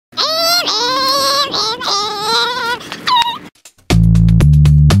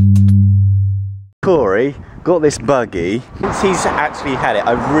Corey got this buggy. Since he's actually had it,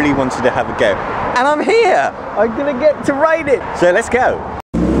 I really wanted to have a go. And I'm here! I'm gonna get to ride it! So let's go!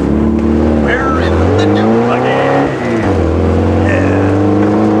 We're in the new buggy! Yeah.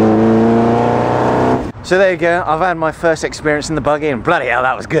 So there you go, I've had my first experience in the buggy and bloody hell,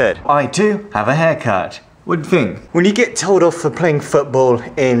 that was good. I too have a haircut. What do you think? When you get told off for playing football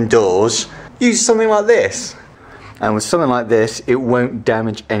indoors, use something like this. And with something like this, it won't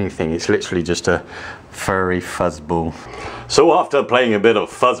damage anything. It's literally just a furry fuzzball. So after playing a bit of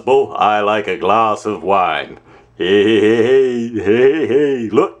fuzzball, I like a glass of wine. Hey,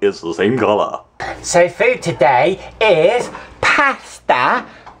 look, it's the same color. So food today is pasta.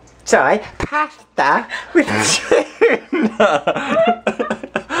 Sorry, pasta with tuna.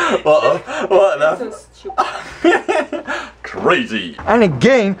 What the? Crazy. And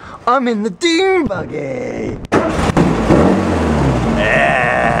again, I'm in the dune buggy.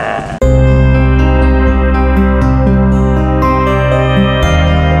 Yeah.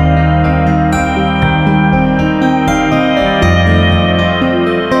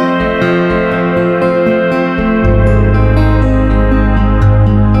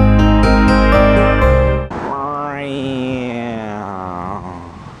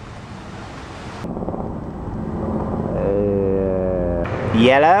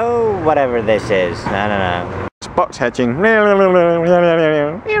 Yellow, whatever this is. I don't know. Box hatching.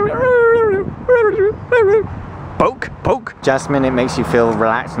 Poke. Jasmine, it makes you feel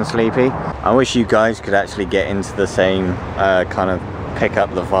relaxed and sleepy. I wish you guys could actually get into the same kind of pick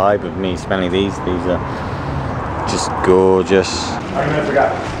up the vibe of me smelling these. These are just gorgeous. I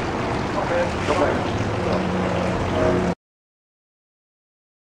forgot. Okay.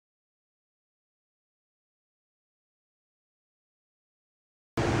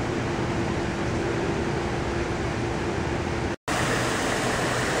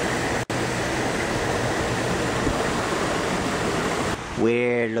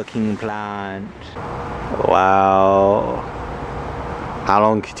 Weird looking plant. Wow. How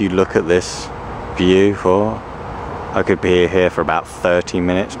long could you look at this view for? I could be here for about 30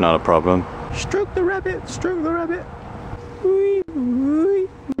 minutes, not a problem. Stroke the rabbit, stroke the rabbit.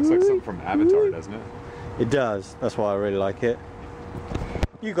 Looks like something from Avatar, doesn't it? It does, that's why I really like it.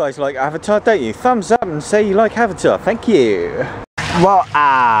 You guys like Avatar, don't you? Thumbs up and say you like Avatar, thank you.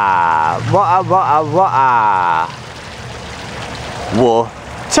 Water.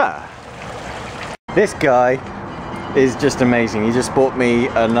 This guy is just amazing. He just bought me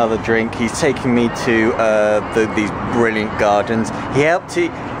another drink. He's taking me to these brilliant gardens. He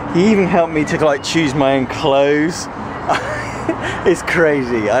even helped me to like choose my own clothes. It's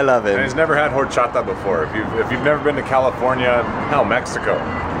crazy. I love him. And he's never had horchata before. If you've never been to California, hell, Mexico,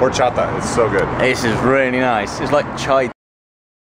 horchata, it's so good. This is really nice. It's like chai